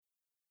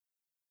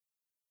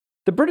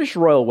The British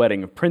royal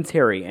wedding of Prince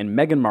Harry and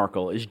Meghan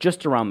Markle is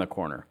just around the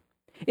corner.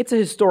 It's a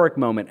historic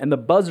moment, and the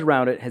buzz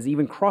around it has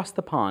even crossed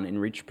the pond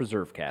and reached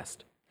PreserveCast.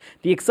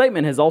 The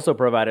excitement has also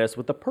provided us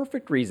with the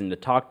perfect reason to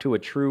talk to a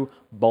true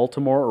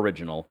Baltimore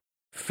original,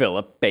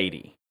 Philip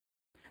Beatty.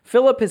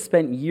 Philip has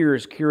spent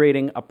years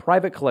curating a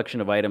private collection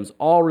of items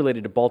all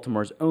related to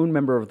Baltimore's own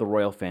member of the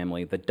royal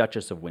family, the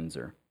Duchess of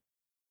Windsor.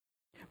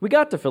 We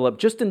got to Philip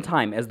just in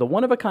time as the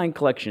one-of-a-kind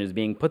collection is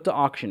being put to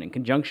auction in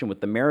conjunction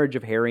with the marriage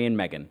of Harry and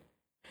Meghan.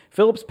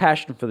 Philip's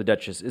passion for the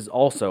Duchess is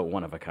also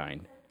one of a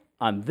kind,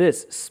 on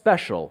this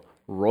special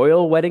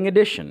Royal Wedding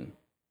edition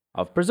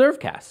of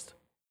PreserveCast.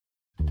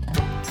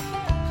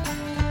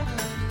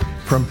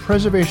 From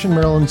Preservation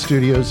Maryland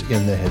Studios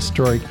in the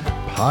historic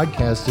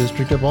Podcast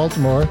District of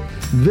Baltimore,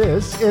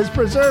 this is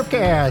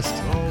PreserveCast.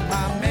 Oh,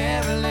 my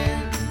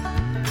Maryland,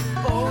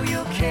 oh,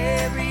 you're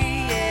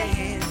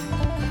carrying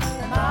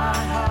my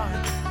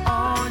heart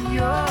on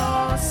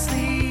your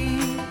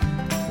sleeve.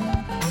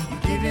 You're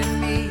giving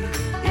me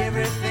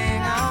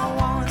everything I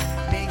want,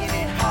 making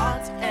it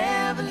hard to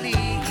ever leave.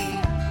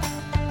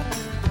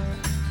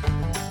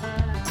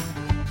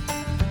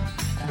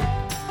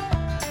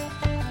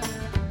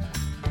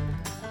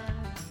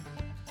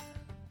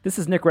 This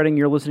is Nick Redding.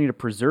 You're listening to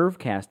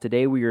PreserveCast.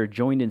 Today we are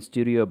joined in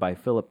studio by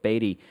Philip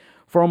Beatty.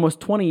 For almost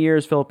 20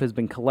 years, Philip has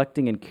been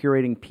collecting and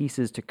curating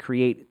pieces to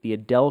create the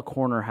Adele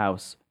Corner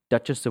House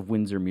Duchess of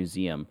Windsor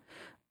Museum.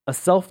 A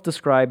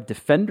self-described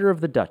defender of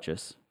the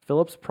Duchess,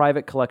 Philip's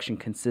private collection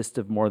consists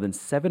of more than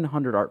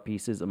 700 art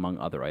pieces, among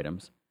other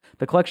items.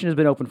 The collection has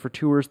been open for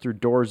tours through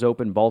Doors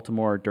Open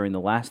Baltimore during the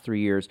last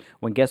 3 years,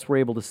 when guests were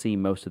able to see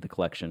most of the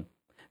collection.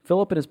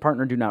 Philip and his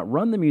partner do not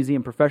run the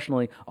museum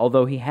professionally,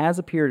 although he has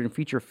appeared in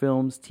feature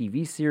films,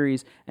 TV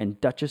series, and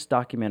Duchess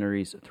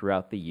documentaries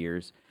throughout the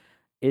years.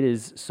 It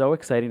is so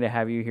exciting to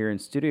have you here in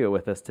studio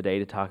with us today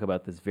to talk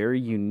about this very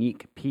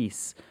unique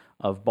piece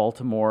of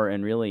Baltimore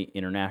and really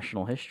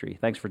international history.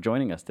 Thanks for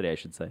joining us today, I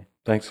should say.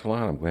 Thanks a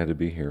lot. I'm glad to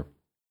be here.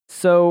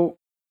 So,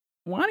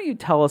 why don't you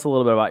tell us a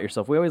little bit about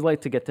yourself? We always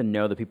like to get to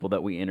know the people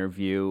that we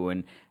interview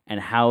and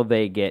how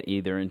they get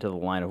either into the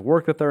line of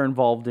work that they're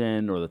involved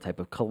in or the type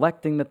of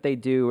collecting that they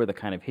do or the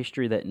kind of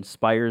history that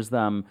inspires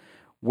them.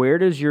 Where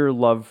does your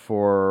love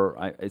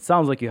for, it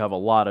sounds like you have a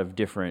lot of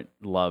different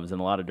loves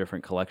and a lot of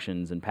different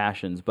collections and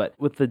passions, but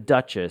with the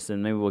Duchess,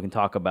 and maybe we can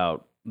talk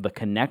about the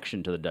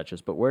connection to the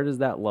Duchess, but where does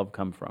that love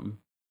come from?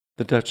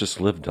 The Duchess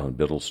lived on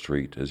Biddle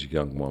Street as a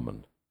young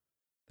woman.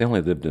 They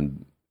only lived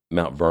in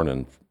Mount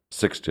Vernon,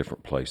 6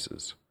 different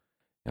places.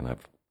 And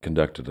I've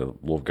conducted a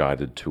little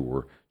guided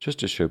tour just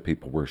to show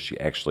people where she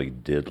actually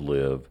did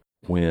live,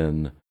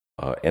 when,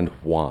 and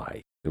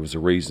why. There was a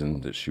reason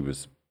that she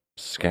was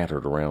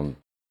scattered around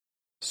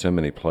so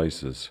many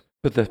places.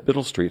 But the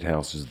Biddle Street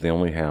house is the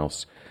only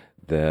house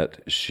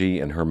that she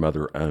and her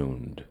mother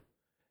owned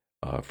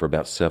for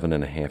about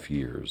 7.5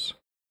 years.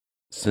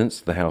 Since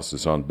the house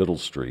is on Biddle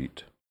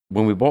Street,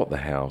 when we bought the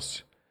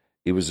house,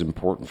 it was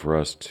important for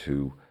us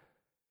to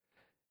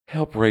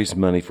help raise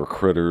money for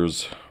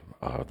Critters,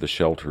 the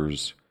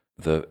shelters,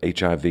 the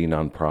HIV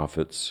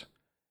nonprofits,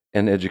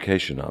 and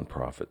education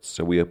nonprofits.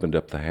 So we opened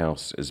up the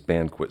house as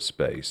banquet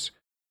space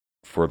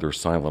for their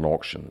silent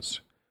auctions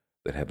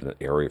that have an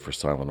area for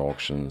silent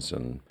auctions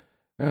and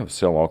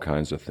sell all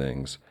kinds of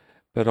things.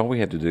 But all we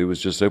had to do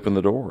was just open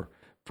the door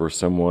for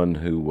someone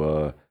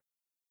who,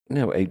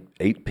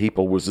 eight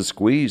people was a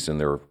squeeze in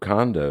their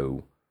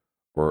condo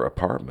or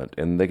apartment,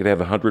 and they could have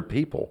 100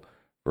 people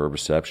for a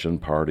reception,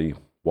 party,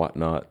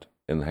 whatnot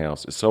in the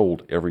house. It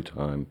sold every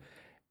time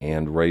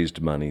and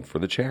raised money for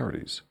the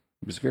charities.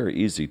 It was very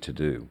easy to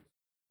do.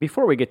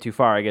 Before we get too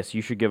far, I guess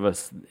you should give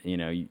us,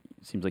 it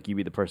seems like you'd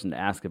be the person to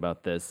ask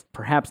about this.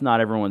 Perhaps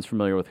not everyone's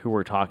familiar with who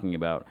we're talking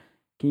about.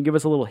 Can you give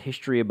us a little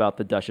history about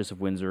the Duchess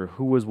of Windsor?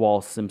 Who was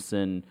Wallis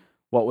Simpson?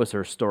 What was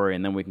her story?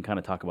 And then we can kind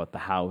of talk about the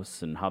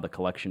house and how the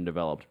collection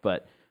developed.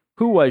 But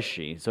who was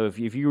she? So if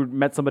you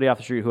met somebody off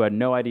the street who had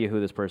no idea who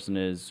this person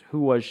is, who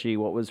was she?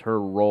 What was her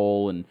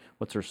role? And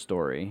what's her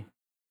story?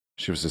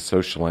 She was a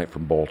socialite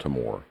from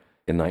Baltimore.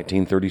 In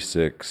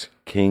 1936,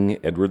 King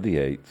Edward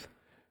VIII,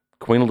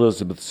 Queen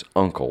Elizabeth's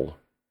uncle,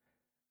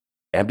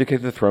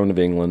 abdicated the throne of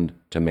England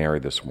to marry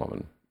this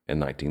woman in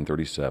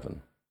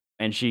 1937.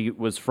 And she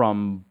was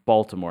from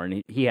Baltimore,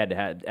 and he had to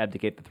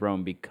abdicate the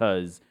throne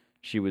because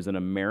she was an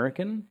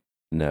American?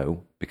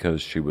 No,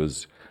 because she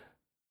was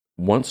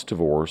once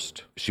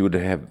divorced. She would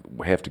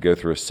have to go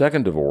through a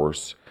second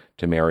divorce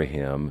to marry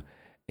him,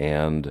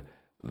 and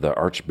the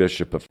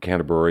Archbishop of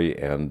Canterbury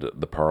and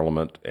the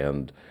Parliament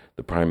and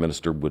the Prime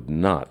Minister would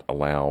not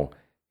allow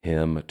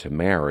him to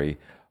marry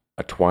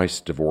a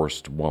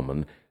twice-divorced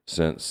woman,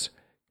 since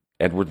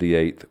Edward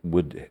VIII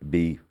would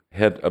be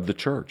head of the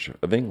Church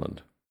of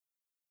England.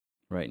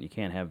 Right, and you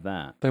can't have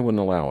that. They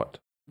wouldn't allow it.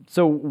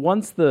 So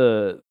once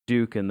the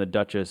Duke and the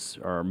Duchess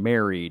are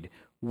married,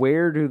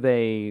 where do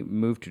they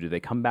move to? Do they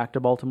come back to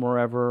Baltimore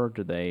ever?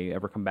 Do they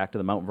ever come back to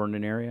the Mount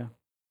Vernon area?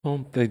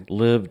 Well, they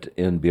lived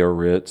in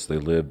Biarritz. They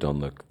lived on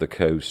the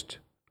coast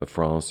of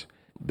France.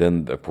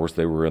 Then, of course,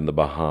 they were in the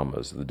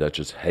Bahamas. The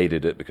Duchess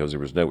hated it because there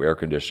was no air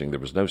conditioning.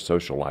 There was no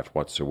social life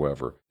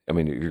whatsoever. I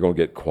mean, you're going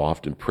to get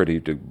coiffed and pretty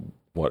to,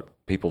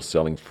 people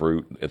selling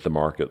fruit at the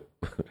market?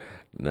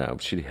 No,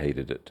 she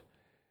hated it.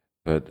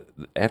 But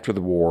after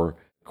the war,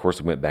 of course,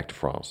 they went back to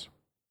France.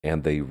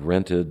 And they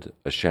rented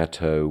a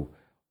chateau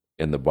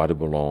in the Bois de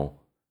Boulogne,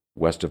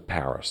 west of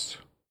Paris.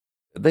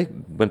 They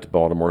went to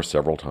Baltimore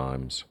several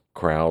times.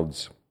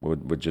 Crowds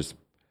would just...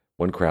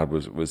 One crowd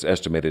was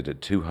estimated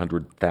at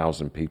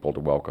 200,000 people to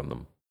welcome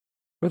them.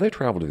 Well, they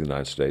traveled to the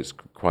United States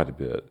quite a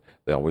bit.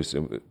 They always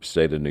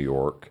stayed in New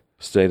York,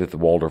 stayed at the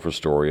Waldorf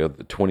Astoria,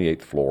 the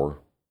 28th floor.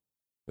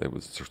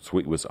 The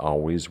suite was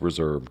always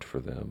reserved for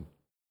them.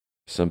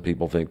 Some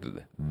people think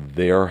that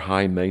they're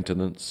high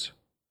maintenance.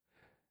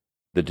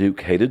 The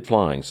Duke hated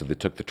flying, so they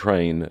took the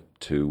train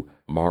to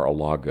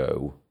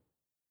Mar-a-Lago,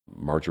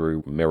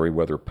 Marjorie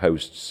Merriweather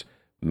Post's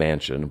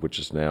mansion, which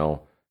is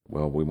now,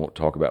 well, we won't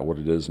talk about what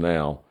it is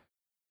now.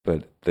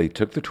 But they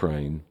took the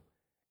train.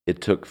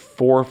 It took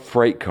 4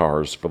 freight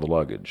cars for the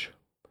luggage,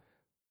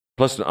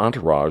 plus an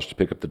entourage to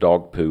pick up the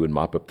dog poo and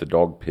mop up the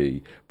dog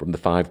pee from the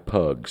 5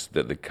 pugs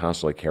that they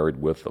constantly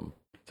carried with them.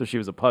 So she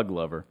was a pug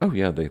lover. Oh,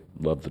 yeah, they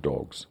loved the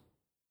dogs.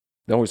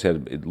 They always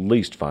had at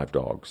least 5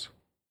 dogs.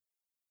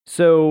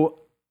 So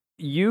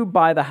you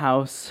buy the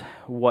house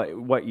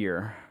what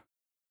year?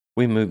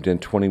 We moved in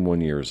 21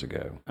 years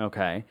ago.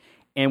 Okay.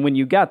 And when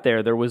you got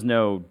there, there was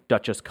no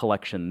Duchess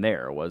collection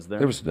there, was there?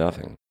 There was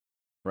nothing.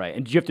 Right.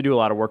 And did you have to do a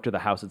lot of work to the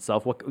house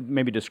itself?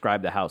 Maybe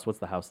describe the house. What's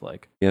the house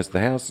like? Yes,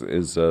 the house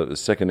is a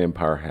Second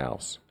Empire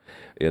house.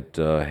 It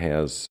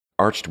has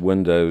arched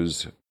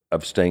windows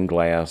of stained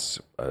glass,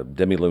 a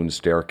demi-lune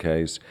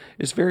staircase.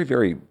 It's very,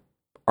 very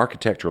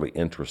architecturally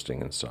interesting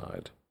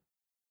inside.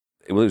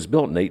 It was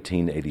built in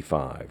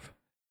 1885.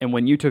 And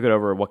when you took it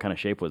over, what kind of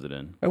shape was it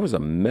in? It was a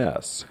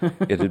mess.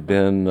 It had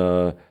been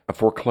a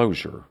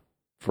foreclosure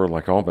for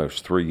like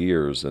almost 3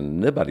 years, and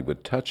nobody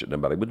would touch it.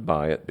 Nobody would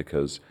buy it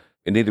because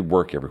it needed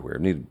work everywhere.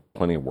 It needed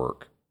plenty of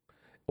work.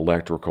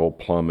 Electrical,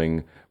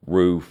 plumbing,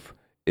 roof.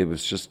 It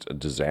was just a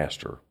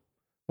disaster.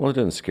 Well, it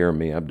doesn't scare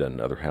me. I've done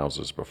other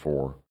houses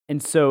before.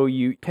 And so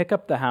you pick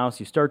up the house,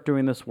 you start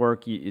doing this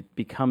work. It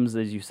becomes,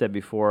 as you said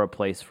before, a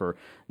place for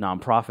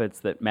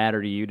nonprofits that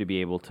matter to you to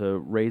be able to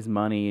raise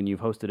money, and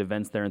you've hosted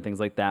events there and things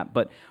like that.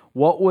 But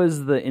what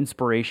was the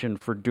inspiration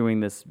for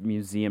doing this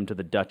museum to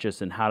the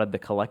Duchess, and how did the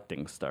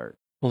collecting start?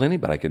 Well,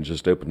 anybody can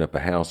just open up a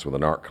house with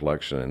an art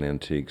collection and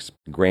antiques.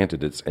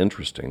 Granted, it's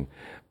interesting,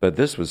 but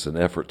this was an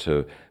effort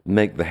to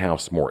make the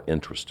house more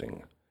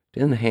interesting,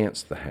 to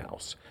enhance the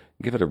house,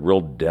 give it a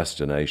real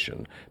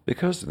destination,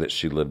 because of that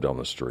she lived on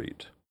the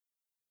street.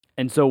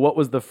 And so what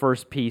was the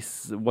first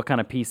piece? What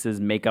kind of pieces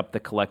make up the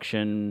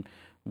collection?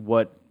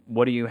 What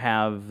do you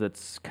have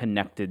that's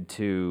connected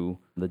to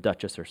the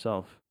Duchess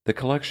herself? The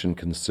collection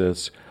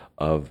consists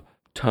of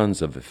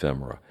tons of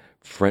ephemera,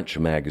 French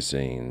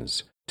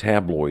magazines,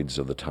 tabloids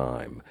of the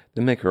time.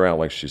 They make her out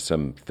like she's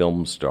some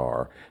film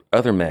star.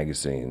 Other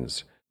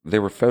magazines, they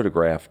were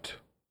photographed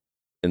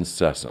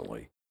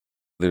incessantly.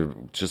 There are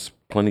just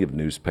plenty of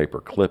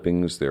newspaper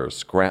clippings. There are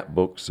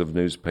scrapbooks of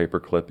newspaper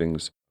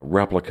clippings,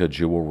 replica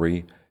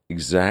jewelry,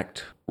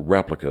 exact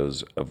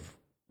replicas of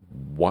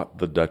what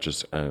the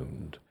Duchess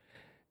owned,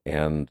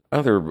 and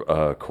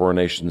other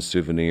coronation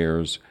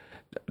souvenirs,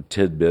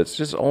 tidbits,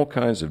 just all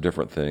kinds of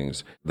different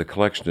things. The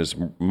collection is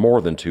more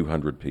than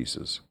 200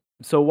 pieces.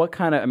 So what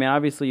kind of,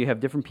 obviously you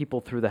have different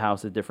people through the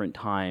house at different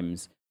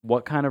times.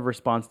 What kind of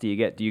response do you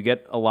get? Do you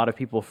get a lot of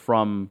people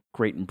from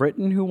Great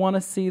Britain who want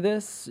to see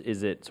this?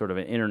 Is it sort of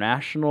an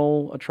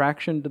international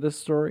attraction to this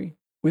story?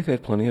 We've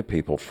had plenty of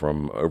people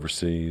from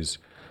overseas,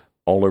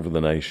 all over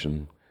the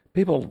nation.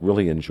 People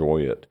really enjoy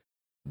it.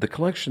 The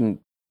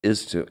collection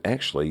is to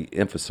actually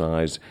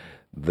emphasize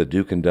the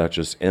Duke and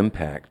Duchess'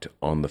 impact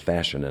on the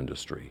fashion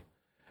industry.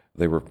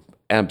 They were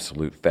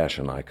absolute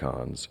fashion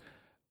icons.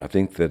 I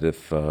think that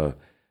if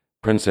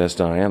Princess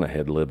Diana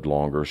had lived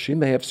longer, she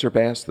may have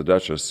surpassed the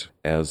Duchess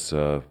as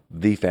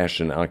the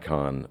fashion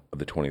icon of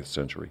the 20th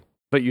century.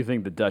 But you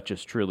think the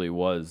Duchess truly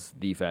was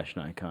the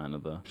fashion icon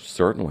of the...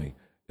 Certainly.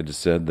 It is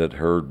said that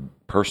her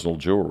personal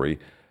jewelry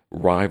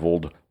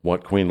rivaled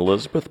what Queen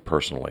Elizabeth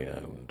personally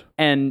owned.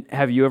 And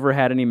have you ever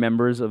had any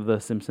members of the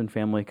Simpson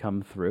family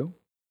come through?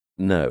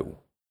 No.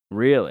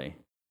 Really?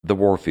 The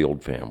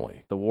Warfield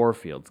family. The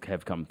Warfields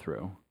have come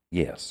through?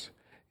 Yes.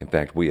 In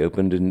fact, we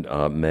opened in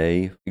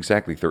May,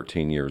 exactly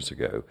 13 years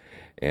ago,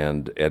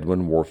 and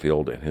Edwin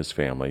Warfield and his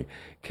family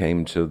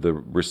came to the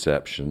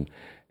reception,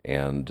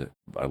 and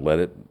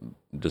I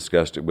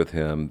discussed it with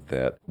him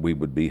that we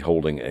would be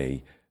holding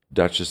a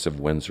Duchess of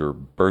Windsor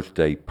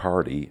birthday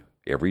party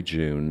every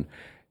June,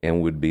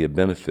 and would be a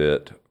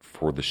benefit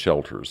for the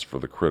shelters, for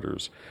the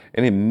critters,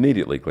 and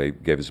immediately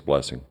gave his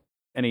blessing.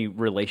 Any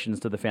relations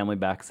to the family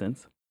back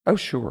since? Oh,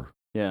 sure.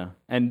 Yeah,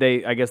 and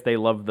I guess they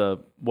love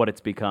what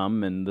it's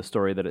become and the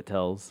story that it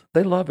tells.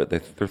 They love it.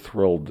 They're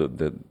thrilled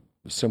that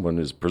someone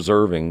is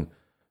preserving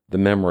the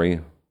memory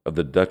of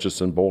the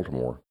Duchess in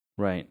Baltimore.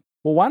 Right.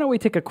 Well, why don't we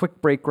take a quick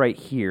break right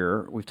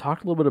here? We've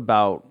talked a little bit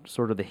about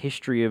sort of the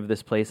history of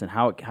this place and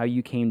how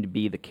you came to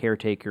be the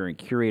caretaker and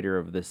curator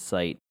of this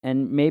site.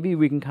 And maybe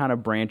we can kind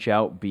of branch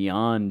out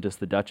beyond just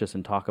the Duchess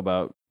and talk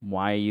about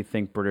why you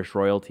think British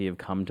royalty have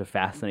come to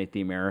fascinate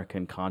the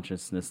American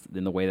consciousness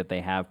in the way that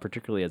they have,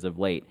 particularly as of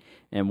late.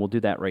 And we'll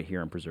do that right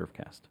here on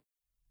PreserveCast.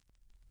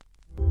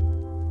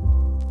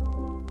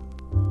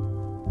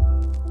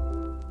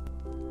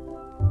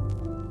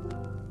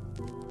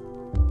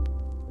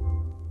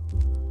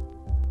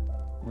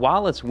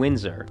 Wallis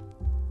Windsor,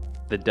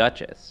 the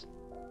Duchess,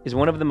 is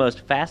one of the most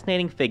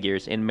fascinating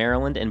figures in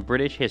Maryland and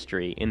British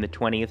history in the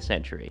 20th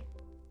century.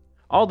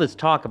 All this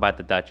talk about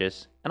the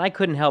Duchess, and I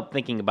couldn't help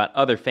thinking about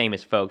other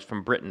famous folks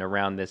from Britain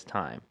around this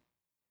time.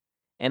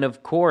 And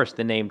of course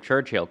the name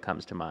Churchill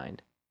comes to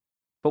mind.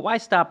 But why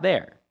stop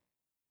there?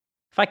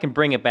 If I can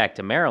bring it back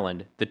to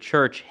Maryland, the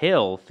Church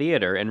Hill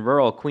Theater in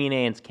rural Queen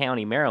Anne's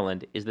County,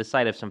 Maryland, is the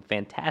site of some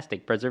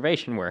fantastic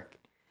preservation work,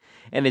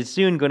 and is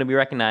soon going to be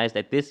recognized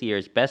at this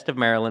year's Best of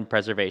Maryland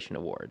Preservation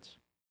Awards.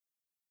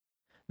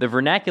 The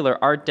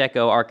vernacular Art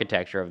Deco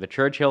architecture of the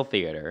Church Hill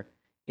Theater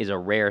is a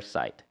rare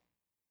sight,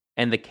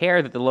 and the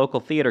care that the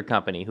local theater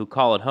company who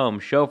call it home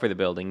show for the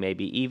building may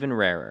be even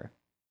rarer.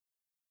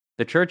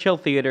 The Church Hill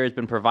Theater has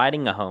been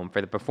providing a home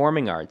for the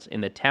performing arts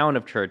in the town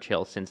of Church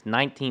Hill since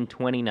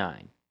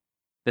 1929.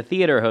 The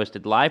theater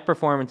hosted live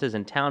performances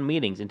and town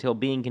meetings until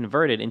being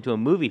converted into a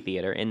movie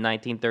theater in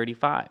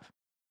 1935.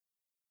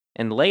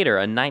 And later,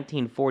 a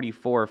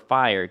 1944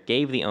 fire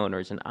gave the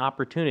owners an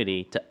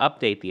opportunity to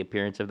update the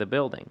appearance of the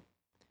building,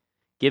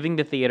 giving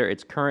the theater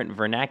its current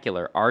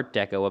vernacular Art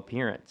Deco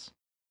appearance.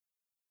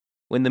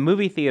 When the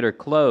movie theater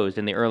closed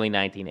in the early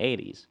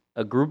 1980s,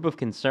 a group of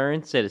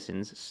concerned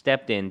citizens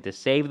stepped in to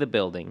save the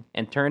building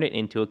and turn it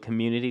into a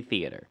community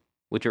theater,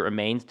 which it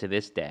remains to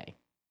this day.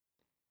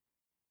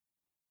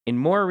 In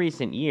more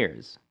recent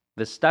years,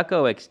 the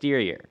stucco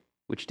exterior,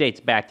 which dates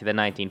back to the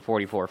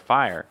 1944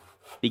 fire,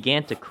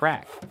 began to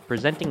crack,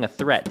 presenting a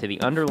threat to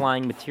the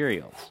underlying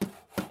materials,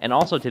 and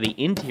also to the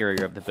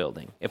interior of the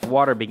building if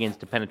water begins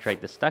to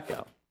penetrate the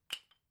stucco.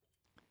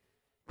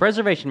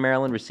 Preservation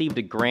Maryland received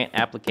a grant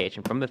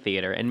application from the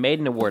theater and made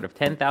an award of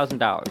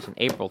 $10,000 in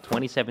April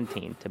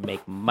 2017 to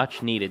make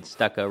much-needed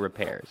stucco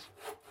repairs.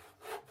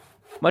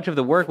 Much of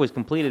the work was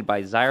completed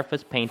by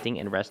Xyrophus Painting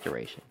and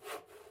Restoration.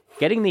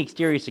 Getting the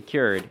exterior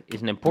secured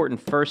is an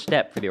important first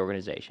step for the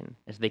organization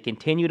as they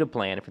continue to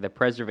plan for the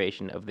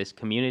preservation of this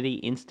community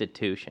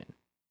institution.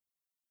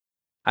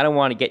 I don't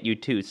want to get you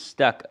too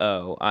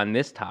stuck-o on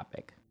this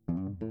topic,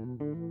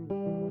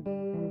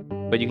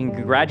 but you can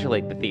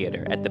congratulate the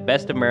theater at the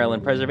Best of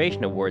Maryland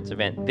Preservation Awards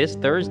event this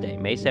Thursday,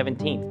 May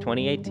 17,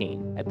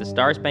 2018, at the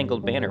Star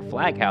Spangled Banner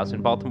Flag House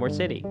in Baltimore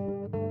City.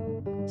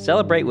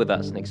 Celebrate with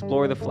us and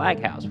explore the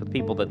Flag House with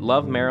people that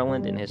love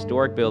Maryland and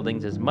historic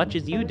buildings as much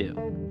as you do.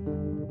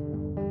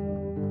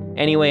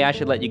 Anyway, I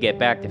should let you get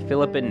back to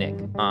Philip and Nick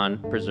on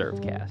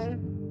PreserveCast.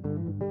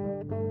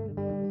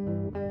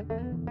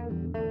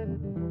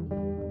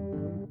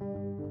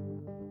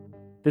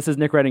 This is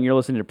Nick Redding. You're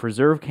listening to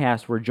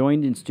PreserveCast. We're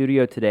joined in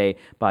studio today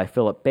by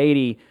Philip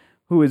Beatty,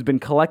 who has been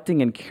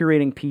collecting and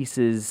curating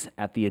pieces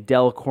at the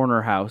Adele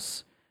Corner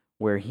House,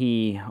 where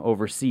he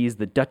oversees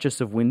the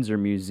Duchess of Windsor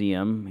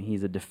Museum.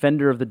 He's a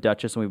defender of the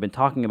Duchess, and we've been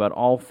talking about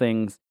all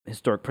things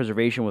historic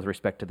preservation with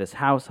respect to this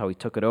house, how he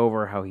took it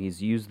over, how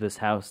he's used this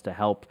house to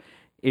help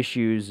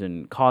issues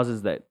and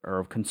causes that are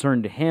of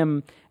concern to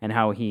him, and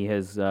how he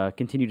has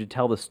continued to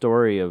tell the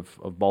story of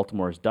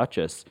Baltimore's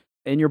Duchess.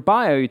 In your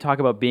bio, you talk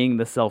about being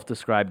the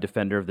self-described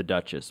defender of the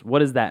Duchess. What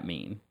does that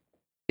mean?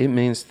 It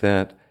means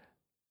that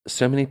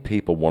so many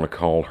people want to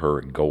call her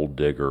a gold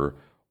digger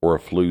or a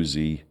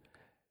floozy.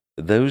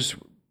 Those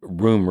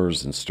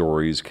rumors and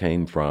stories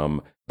came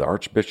from the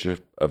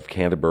Archbishop of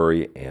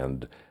Canterbury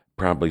and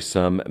probably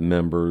some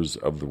members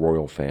of the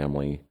royal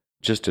family,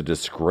 just to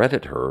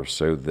discredit her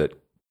so that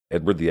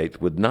Edward VIII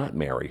would not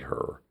marry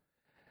her.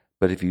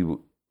 But if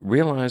you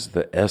realize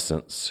the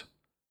essence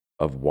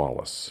of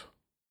Wallis,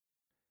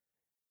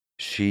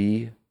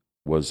 she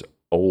was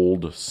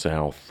Old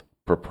South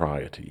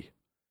propriety,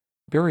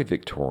 very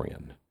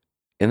Victorian.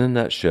 In a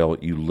nutshell,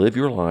 you live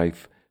your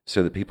life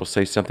so that people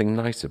say something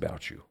nice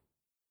about you.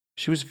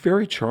 She was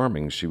very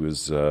charming. She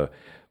was a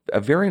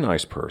very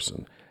nice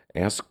person.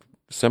 Ask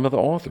some of the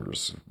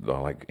authors,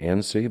 like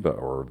Anne Seba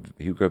or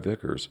Hugo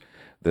Vickers.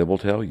 They will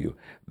tell you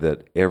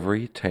that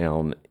every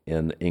town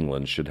in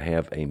England should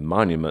have a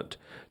monument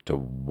to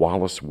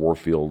Wallis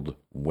Warfield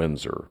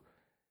Windsor,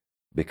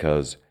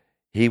 because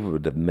he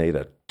would have made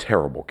a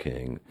terrible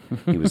king.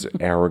 He was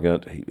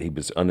arrogant. He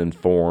was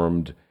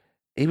uninformed.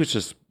 He was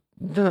just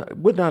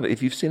would not.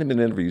 If you've seen him in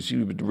interviews,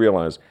 you would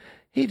realize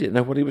he didn't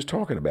know what he was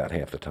talking about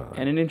half the time.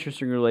 And an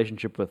interesting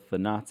relationship with the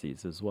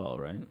Nazis as well,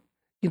 right?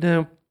 You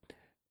know,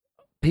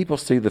 people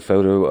see the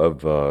photo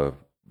of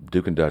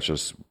Duke and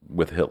Duchess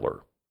with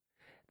Hitler.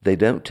 They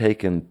don't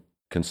take in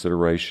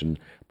consideration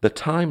the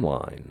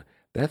timeline.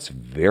 That's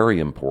very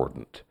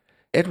important.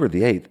 Edward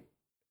VIII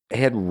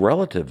had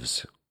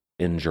relatives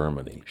in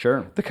Germany.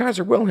 Sure. The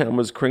Kaiser Wilhelm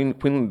was Queen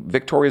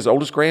Victoria's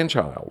oldest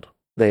grandchild.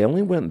 They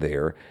only went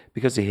there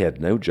because he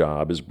had no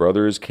job. His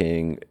brother is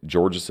king.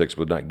 George VI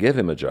would not give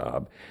him a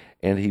job,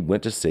 and he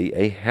went to see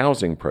a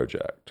housing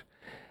project.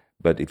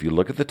 But if you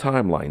look at the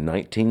timeline,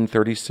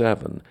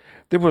 1937,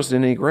 there was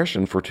an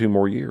aggression for 2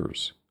 more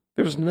years.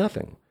 There was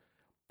nothing.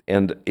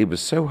 And it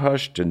was so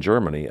hushed in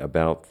Germany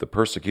about the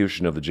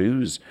persecution of the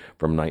Jews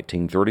from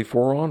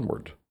 1934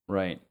 onward.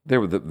 Right.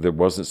 There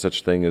wasn't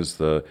such thing as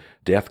the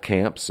death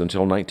camps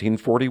until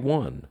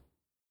 1941,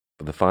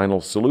 for the final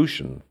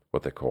solution,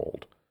 what they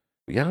called.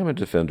 Yeah, I'm a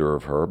defender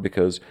of her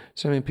because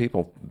so many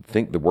people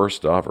think the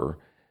worst of her,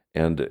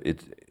 and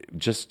it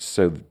just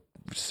so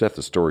set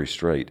the story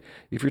straight.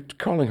 If you're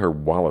calling her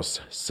Wallis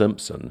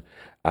Simpson,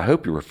 I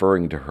hope you're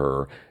referring to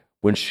her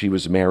when she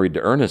was married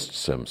to Ernest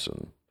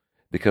Simpson,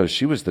 because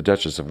she was the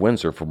Duchess of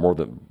Windsor for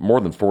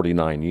more than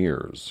 49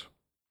 years.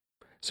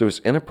 So it's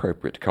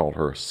inappropriate to call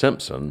her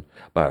Simpson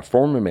by a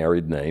former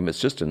married name. It's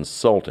just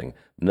insulting.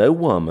 No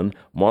woman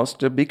wants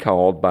to be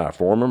called by a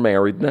former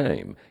married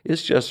name.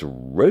 It's just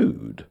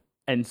rude.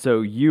 And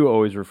so you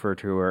always refer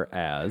to her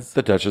as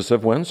The Duchess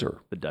of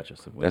Windsor. the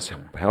Duchess of That's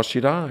Windsor. how she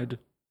died.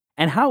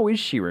 And how is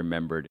she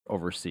remembered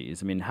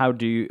overseas? I mean, how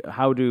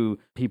do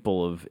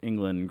people of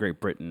England and Great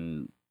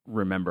Britain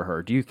remember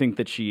her? Do you think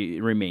that she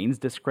remains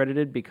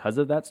discredited because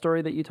of that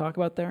story that you talk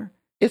about there?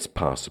 It's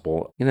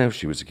possible.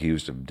 She was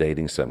accused of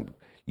dating some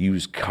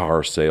used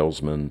car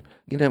salesman,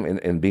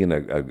 and being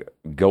a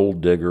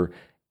gold digger.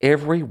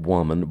 Every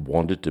woman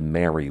wanted to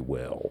marry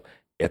well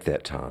at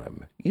that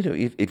time.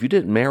 If you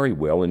didn't marry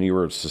well and you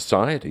were in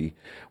society,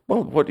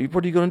 well, what are you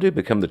going to do?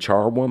 Become the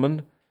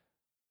charwoman?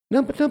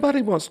 No, but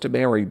nobody wants to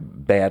marry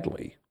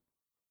badly.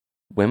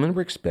 Women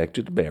were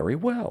expected to marry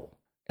well.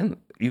 And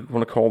you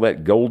want to call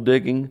that gold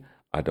digging?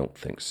 I don't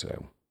think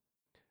so.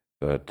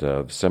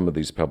 But some of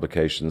these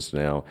publications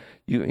now,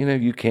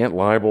 you can't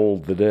libel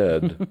the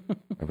dead.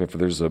 I mean,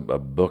 there's a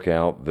book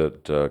out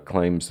that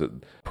claims that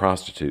a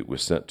prostitute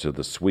was sent to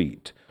the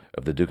suite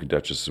of the Duke and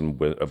Duchess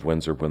of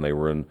Windsor when they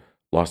were in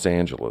Los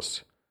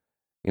Angeles.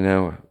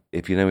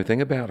 If you know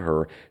anything about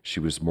her, she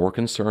was more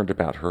concerned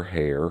about her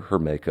hair, her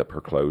makeup,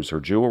 her clothes, her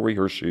jewelry,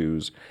 her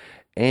shoes,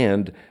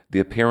 and the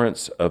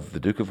appearance of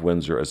the Duke of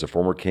Windsor as a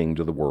former king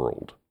to the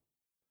world.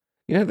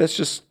 You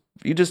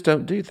just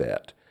don't do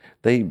that.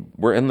 They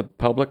were in the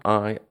public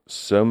eye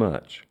so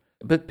much.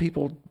 But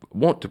people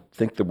want to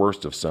think the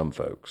worst of some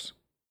folks.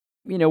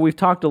 We've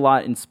talked a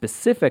lot in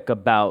specific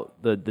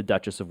about the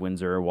Duchess of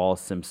Windsor, Wallis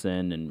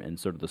Simpson, and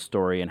sort of the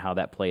story and how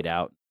that played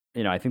out.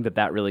 I think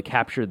that really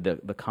captured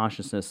the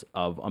consciousness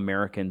of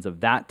Americans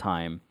of that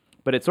time.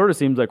 But it sort of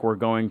seems like we're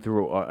going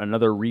through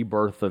another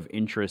rebirth of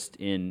interest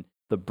in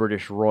the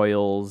British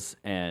royals,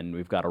 and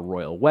we've got a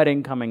royal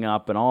wedding coming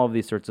up and all of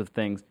these sorts of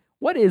things.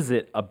 What is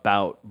it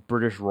about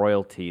British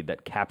royalty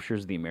that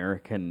captures the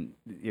American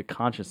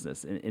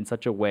consciousness in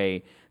such a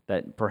way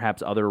that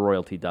perhaps other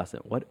royalty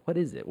doesn't? What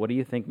is it? What do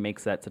you think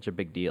makes that such a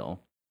big deal?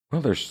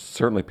 Well, there's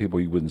certainly people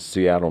you wouldn't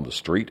see out on the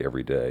street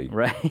every day.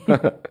 Right.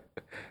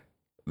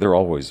 They're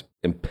always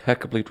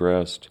impeccably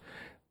dressed,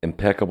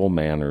 impeccable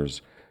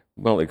manners,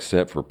 well,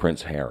 except for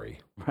Prince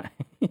Harry.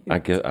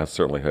 Right. I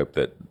certainly hope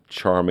that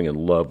charming and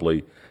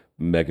lovely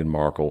Meghan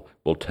Markle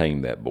will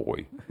tame that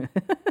boy.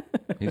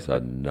 He's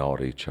a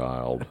naughty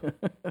child.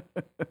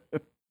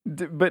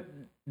 But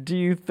do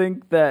you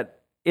think that,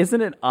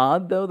 isn't it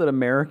odd, though, that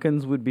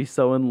Americans would be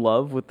so in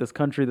love with this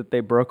country that they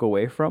broke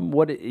away from?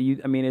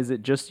 Is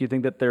it just you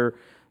think that they're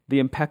the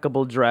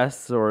impeccable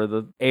dress or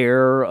the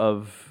air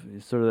of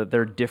sort of that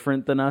they're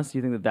different than us?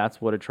 You think that that's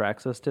what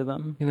attracts us to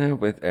them?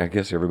 But I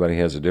guess everybody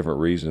has a different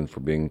reason for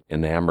being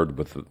enamored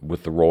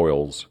with the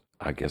royals.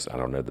 I guess, I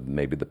don't know,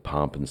 maybe the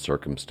pomp and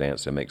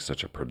circumstance that makes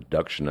such a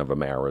production of a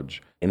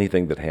marriage.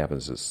 Anything that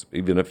happens,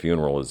 even a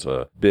funeral, is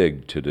a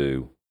big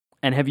to-do.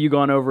 And have you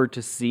gone over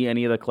to see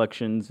any of the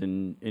collections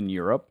in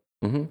Europe?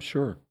 Mm-hmm,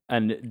 sure.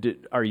 And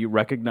are you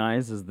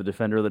recognized as the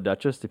defender of the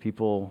Duchess? Do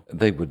people...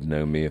 They would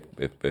know me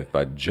if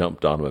I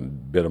jumped on them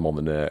and bit them on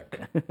the neck.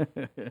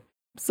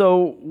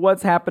 So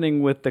what's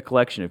happening with the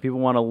collection? If people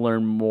want to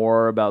learn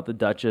more about the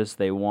Duchess,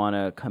 they want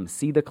to come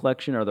see the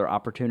collection, are there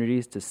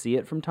opportunities to see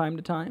it from time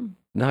to time?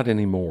 Not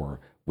anymore.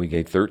 We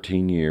gave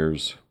 13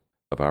 years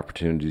of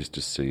opportunities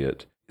to see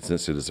it.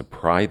 Since it is a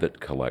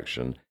private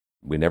collection,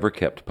 we never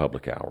kept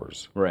public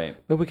hours. Right.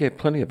 But we gave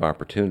plenty of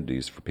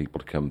opportunities for people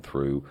to come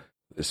through,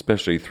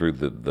 especially through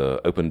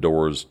the Open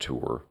Doors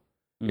tour.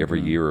 Mm-hmm.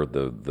 Every year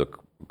the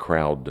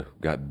crowd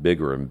got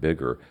bigger and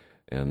bigger,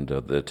 and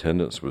the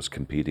attendance was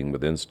competing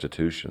with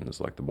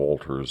institutions like the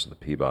Walters, the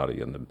Peabody,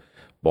 and the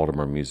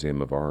Baltimore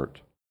Museum of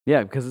Art.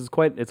 Yeah, because it's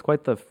quite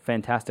the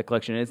fantastic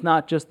collection. It's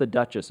not just the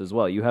Duchess as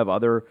well. You have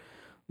other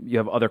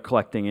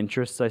collecting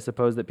interests, I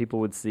suppose, that people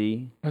would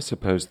see. I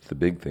suppose the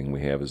big thing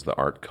we have is the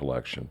art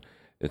collection.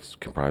 It's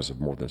comprised of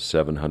more than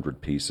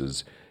 700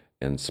 pieces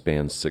and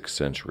spans 6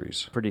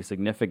 centuries. Pretty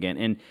significant.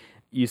 And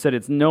you said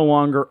it's no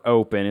longer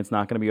open. It's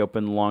not going to be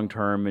open long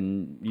term.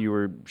 And you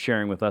were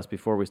sharing with us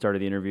before we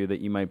started the interview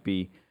that you might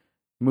be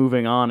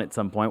moving on at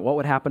some point, what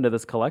would happen to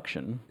this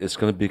collection? It's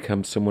going to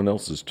become someone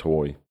else's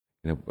toy.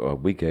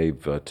 We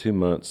gave 2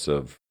 months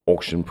of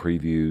auction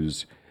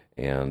previews,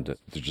 and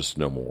there's just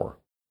no more.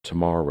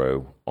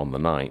 Tomorrow, on the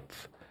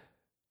 9th,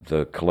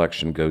 the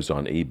collection goes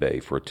on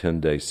eBay for a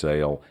 10-day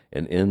sale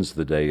and ends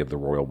the day of the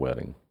royal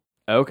wedding.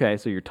 Okay,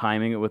 so you're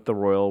timing it with the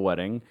royal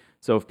wedding.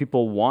 So if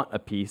people want a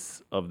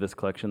piece of this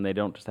collection, they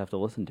don't just have to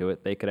listen to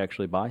it. They could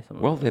actually buy some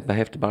of Well, it. they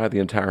have to buy the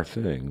entire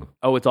thing.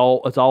 Oh, it's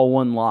all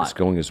one lot. It's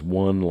going as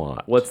one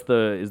lot.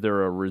 Is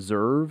there a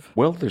reserve?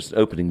 Well, there's an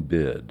opening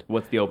bid.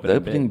 What's the The opening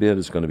opening bid? bid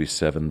is going to be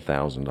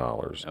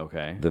 $7,000.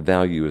 Okay. The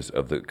value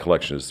of the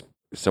collection is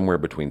somewhere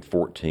between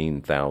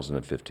 $14,000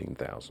 and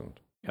 $15,000.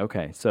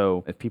 Okay,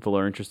 so if people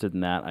are interested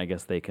in that, I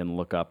guess they can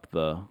look up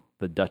the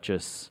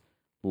Duchess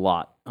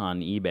lot on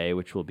eBay,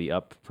 which will be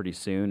up pretty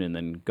soon, and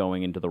then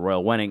going into the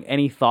royal wedding.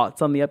 Any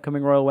thoughts on the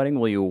upcoming royal wedding?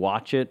 Will you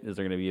watch it? Is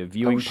there going to be a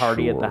viewing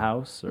party at the Sure.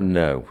 house? Or?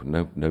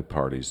 No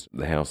parties.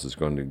 The house is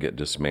going to get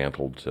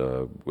dismantled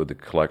with the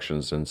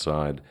collections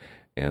inside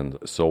and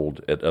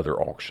sold at other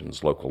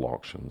auctions, local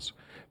auctions,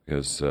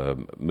 because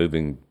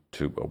moving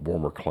to a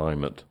warmer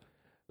climate,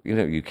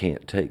 you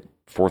can't take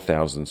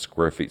 4,000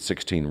 square feet,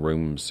 16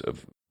 rooms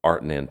of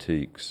art and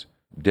antiques.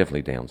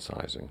 Definitely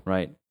downsizing.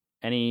 Right.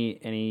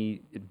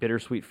 Any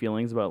bittersweet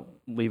feelings about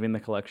leaving the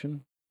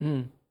collection?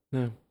 No,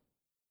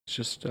 it's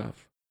just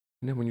stuff.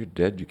 When you're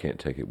dead, you can't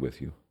take it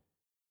with you.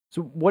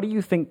 So what do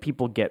you think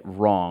people get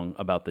wrong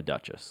about the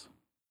Duchess?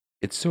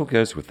 It still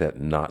goes with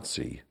that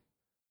Nazi.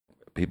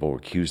 People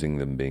accusing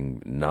them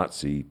being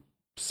Nazi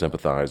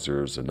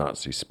sympathizers and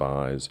Nazi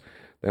spies.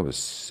 That was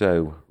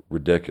so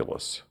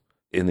ridiculous.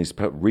 In these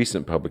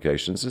recent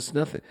publications, it's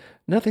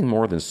nothing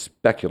more than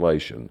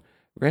speculation.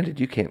 Granted,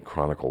 you can't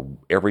chronicle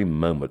every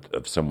moment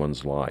of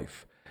someone's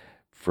life.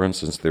 For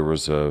instance, there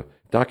was a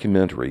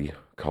documentary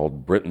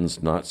called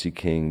Britain's Nazi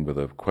King with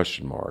a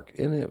question mark,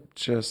 and it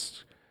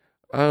just,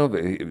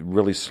 it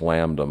really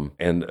slammed them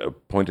and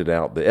pointed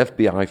out the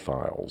FBI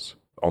files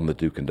on the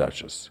Duke and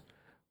Duchess.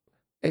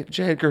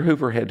 J. Edgar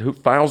Hoover had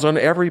files on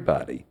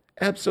everybody,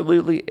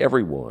 absolutely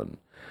everyone.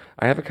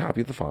 I have a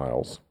copy of the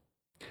files.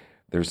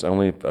 There's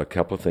only a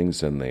couple of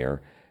things in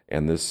there,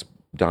 and this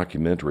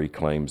documentary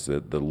claims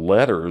that the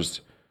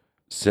letters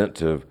sent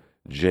to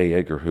J.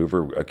 Edgar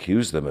Hoover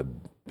accused them of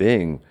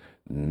being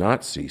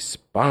Nazi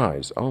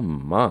spies. Oh,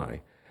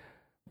 my.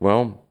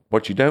 Well,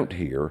 what you don't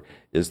hear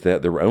is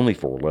that there were only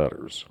 4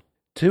 letters.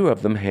 2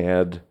 of them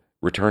had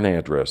return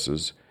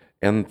addresses,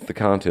 and the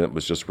content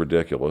was just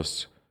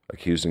ridiculous,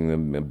 accusing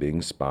them of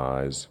being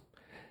spies.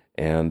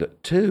 And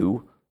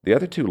the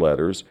other 2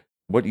 letters,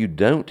 what you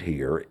don't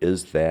hear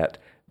is that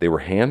they were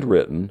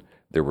handwritten.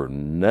 There were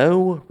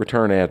no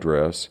return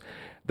address.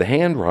 The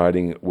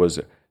handwriting was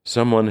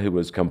someone who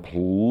was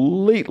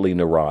completely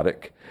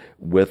neurotic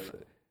with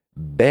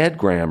bad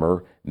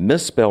grammar,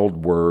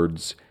 misspelled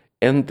words,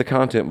 and the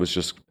content was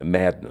just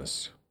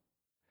madness.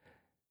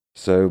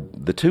 So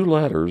the 2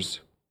 letters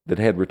that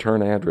had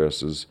return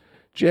addresses,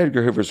 J.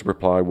 Edgar Hoover's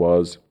reply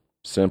was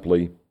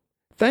simply,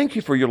 "Thank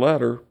you for your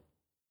letter."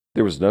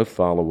 There was no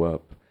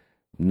follow-up,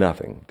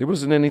 nothing. There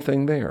wasn't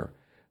anything there.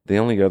 The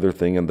only other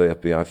thing in the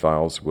FBI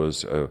files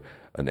was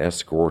an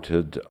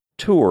escorted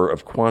tour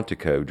of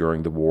Quantico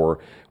during the war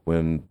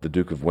when the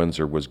Duke of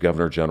Windsor was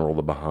Governor General of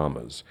the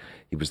Bahamas.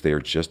 He was there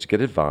just to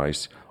get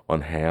advice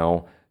on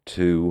how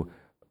to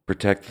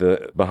protect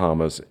the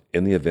Bahamas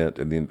in the event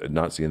of the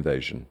Nazi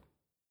invasion.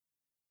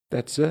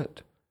 That's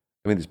it.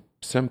 I mean,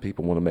 some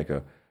people want to make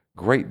a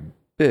great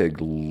big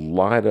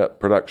light-up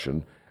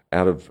production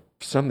out of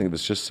something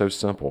that's just so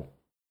simple.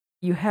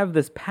 You have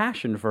this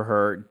passion for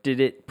her. Did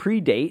it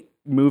predate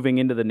moving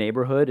into the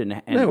neighborhood?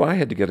 And No, I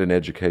had to get an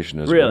education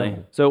as really?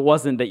 well. So it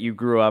wasn't that you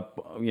grew up,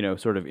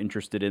 sort of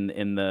interested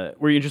in the.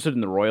 Were you interested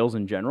in the royals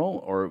in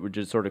general, or it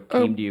just sort of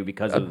came to you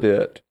because of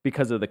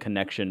the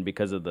connection,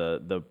 because of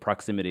the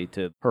proximity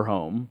to her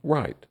home?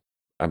 Right.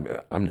 I'm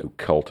no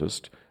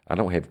cultist. I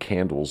don't have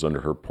candles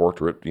under her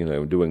portrait,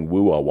 doing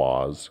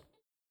woo-ah-wahs.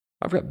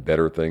 I've got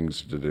better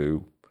things to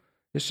do.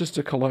 It's just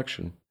a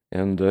collection,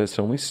 and it's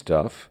only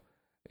stuff.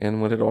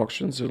 And when it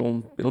auctions,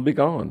 it'll be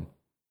gone,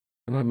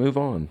 and I move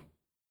on.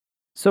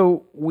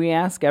 So we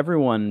ask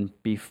everyone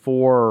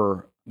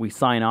before we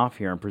sign off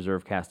here on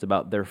PreserveCast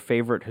about their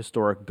favorite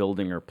historic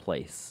building or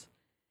place.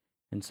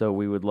 And so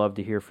we would love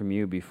to hear from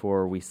you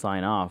before we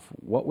sign off.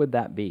 What would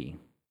that be?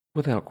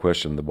 Without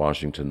question, the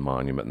Washington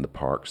Monument and the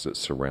parks that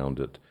surround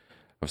it.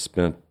 I've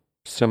spent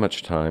so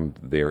much time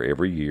there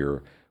every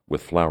year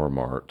with Flower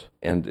Mart,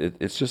 and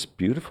it's just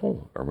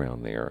beautiful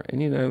around there.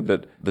 And you know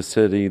that the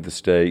city, the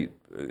state,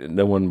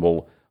 no one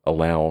will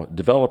allow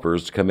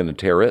developers to come in and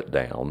tear it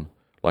down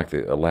like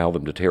they allow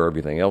them to tear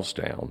everything else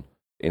down.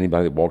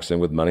 Anybody that walks in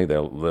with money,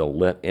 they'll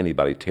let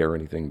anybody tear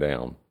anything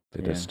down.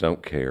 They just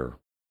don't care.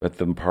 But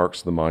the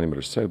parks, the monument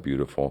are so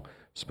beautiful.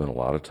 Spent a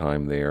lot of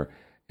time there.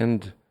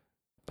 And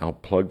I'll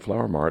plug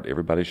Flower Mart.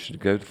 Everybody should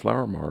go to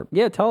Flower Mart.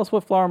 Yeah, tell us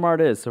what Flower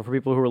Mart is. So for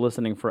people who are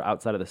listening for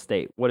outside of the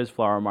state, what is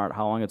Flower Mart?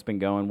 How long it's been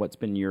going? What's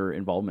been your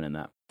involvement in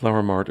that?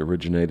 Flower Mart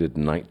originated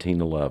in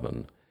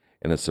 1911.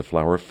 and it's a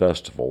flower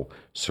festival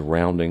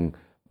surrounding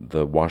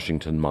the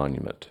Washington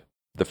Monument,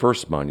 the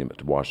first monument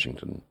to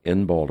Washington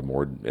in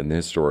Baltimore, in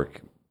the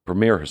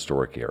premier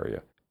historic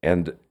area.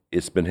 And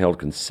it's been held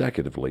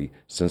consecutively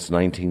since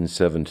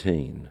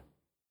 1917.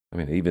 I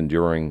mean, even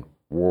during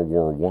World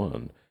War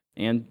I.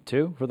 And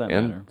II, for that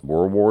and matter.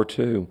 World War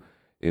II.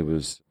 It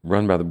was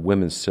run by the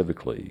Women's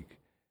Civic League.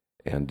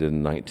 And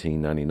in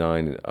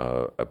 1999,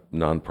 a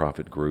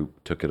nonprofit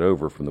group took it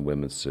over from the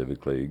Women's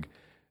Civic League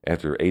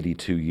after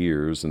 82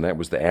 years, and that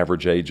was the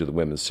average age of the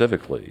Women's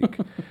Civic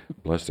League.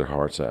 Bless their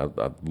hearts. I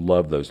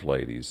love those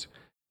ladies.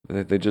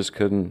 They just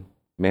couldn't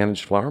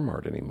manage Flower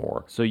Mart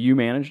anymore. So you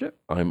managed it?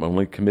 I'm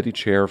only committee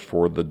chair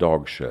for the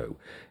dog show,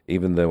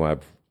 even though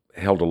I've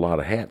held a lot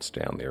of hats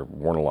down there,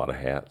 worn a lot of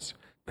hats,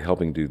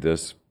 helping do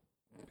this.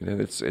 You know,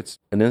 it's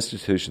an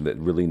institution that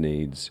really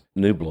needs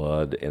new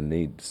blood and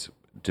needs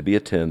to be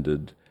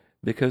attended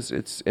because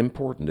it's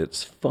important.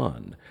 It's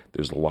fun.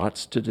 There's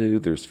lots to do.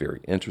 There's very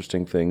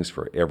interesting things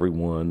for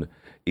everyone,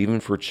 even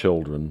for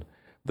children.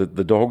 The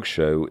dog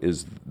show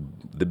is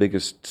the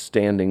biggest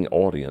standing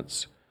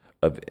audience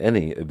of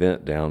any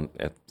event down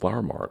at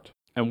Flower Mart.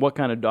 And what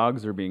kind of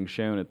dogs are being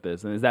shown at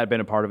this? And has that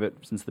been a part of it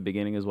since the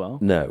beginning as well?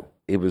 No,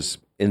 it was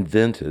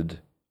invented,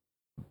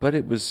 but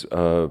it was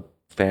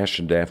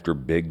fashioned after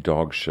big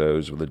dog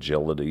shows with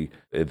agility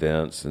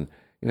events. And,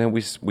 you know,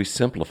 we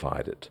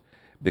simplified it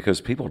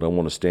because people don't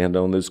want to stand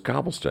on those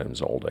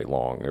cobblestones all day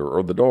long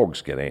or the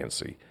dogs get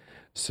antsy.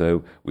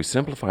 So we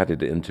simplified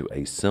it into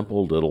a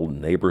simple little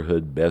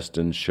neighborhood best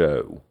in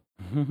show.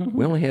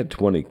 We only had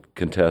 20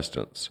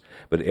 contestants,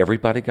 but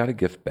everybody got a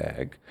gift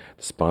bag.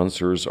 The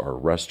sponsors are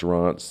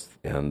restaurants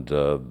and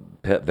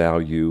Pet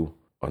Value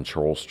on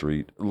Charles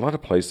Street. A lot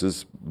of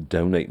places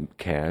donate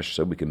cash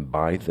so we can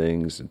buy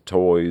things and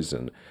toys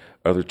and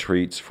other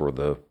treats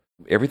for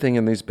everything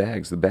in these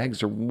bags. The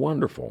bags are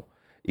wonderful.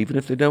 Even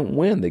if they don't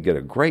win, they get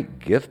a great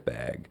gift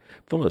bag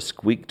full of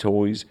squeak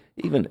toys.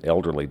 Even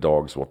elderly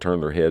dogs will turn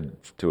their head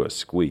to a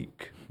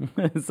squeak.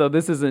 So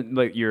this isn't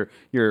like your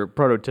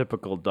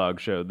prototypical dog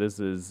show. This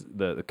is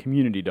the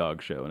community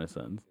dog show in a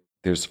sense.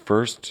 There's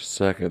first,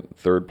 second,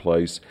 third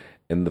place,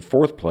 and the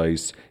fourth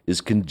place is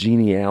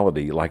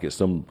congeniality, like it's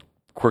some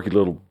quirky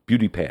little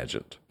beauty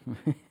pageant.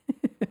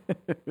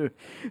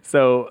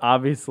 So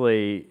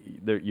obviously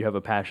you have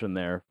a passion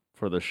there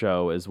for the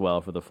show as well,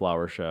 for the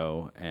flower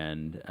show.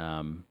 And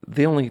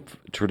the only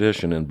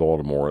tradition in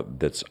Baltimore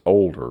that's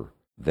older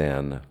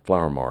than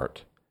Flower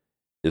Mart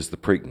is the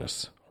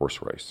Preakness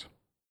horse race.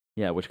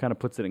 Yeah, which kind of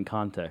puts it in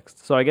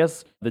context. So I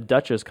guess the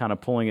Duchess kind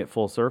of pulling it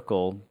full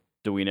circle.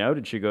 Do we know?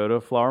 Did she go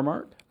to Flower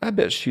Mart? I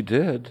bet she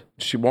did.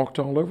 She walked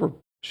all over.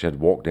 She had to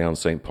walk down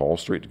St. Paul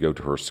Street to go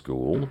to her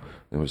school.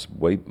 It was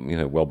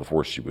well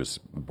before she was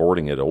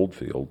boarding at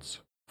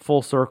Oldfields.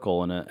 Full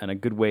circle and a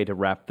good way to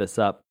wrap this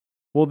up.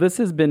 Well, this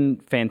has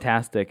been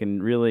fantastic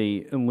and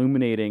really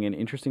illuminating and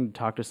interesting to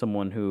talk to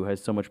someone who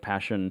has so much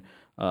passion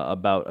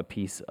about a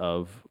piece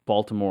of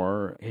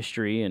Baltimore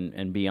history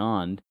and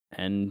beyond.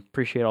 And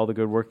appreciate all the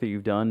good work that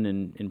you've done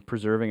in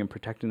preserving and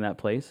protecting that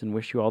place, and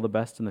wish you all the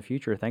best in the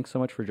future. Thanks so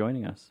much for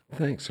joining us.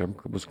 Thanks. I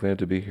was glad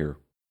to be here.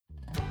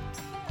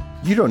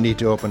 You don't need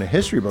to open a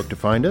history book to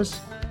find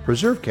us.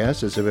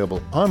 PreserveCast is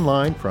available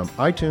online from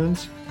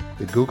iTunes,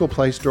 the Google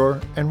Play Store,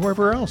 and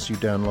wherever else you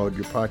download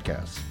your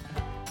podcasts,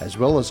 as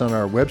well as on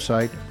our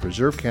website,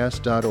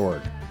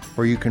 preservecast.org,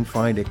 where you can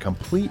find a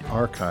complete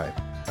archive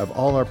of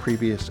all our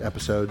previous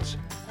episodes,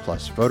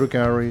 plus photo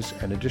galleries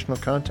and additional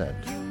content.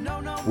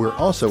 We're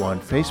also on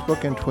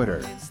Facebook and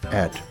Twitter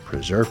at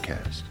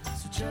PreserveCast.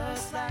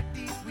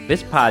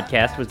 This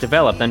podcast was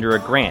developed under a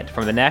grant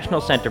from the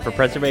National Center for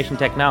Preservation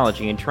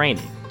Technology and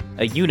Training,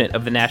 a unit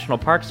of the National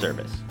Park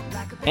Service,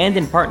 and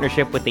in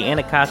partnership with the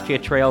Anacostia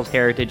Trails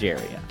Heritage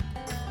Area.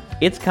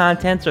 Its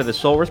contents are the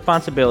sole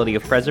responsibility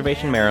of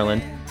Preservation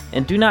Maryland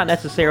and do not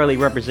necessarily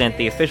represent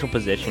the official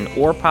position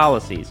or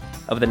policies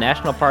of the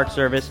National Park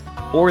Service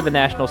or the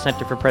National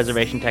Center for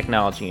Preservation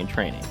Technology and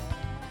Training.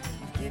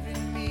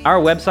 Our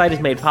website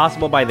is made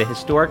possible by the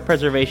Historic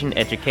Preservation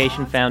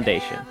Education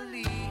Foundation.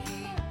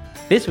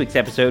 This week's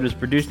episode was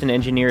produced and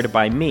engineered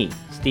by me,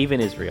 Stephen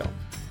Israel.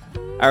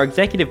 Our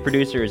executive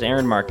producer is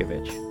Aaron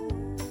Markovich.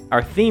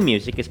 Our theme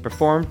music is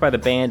performed by the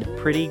band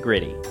Pretty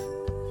Gritty.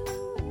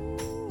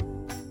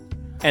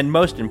 And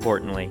most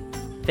importantly,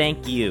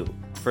 thank you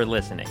for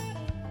listening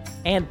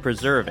and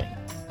preserving.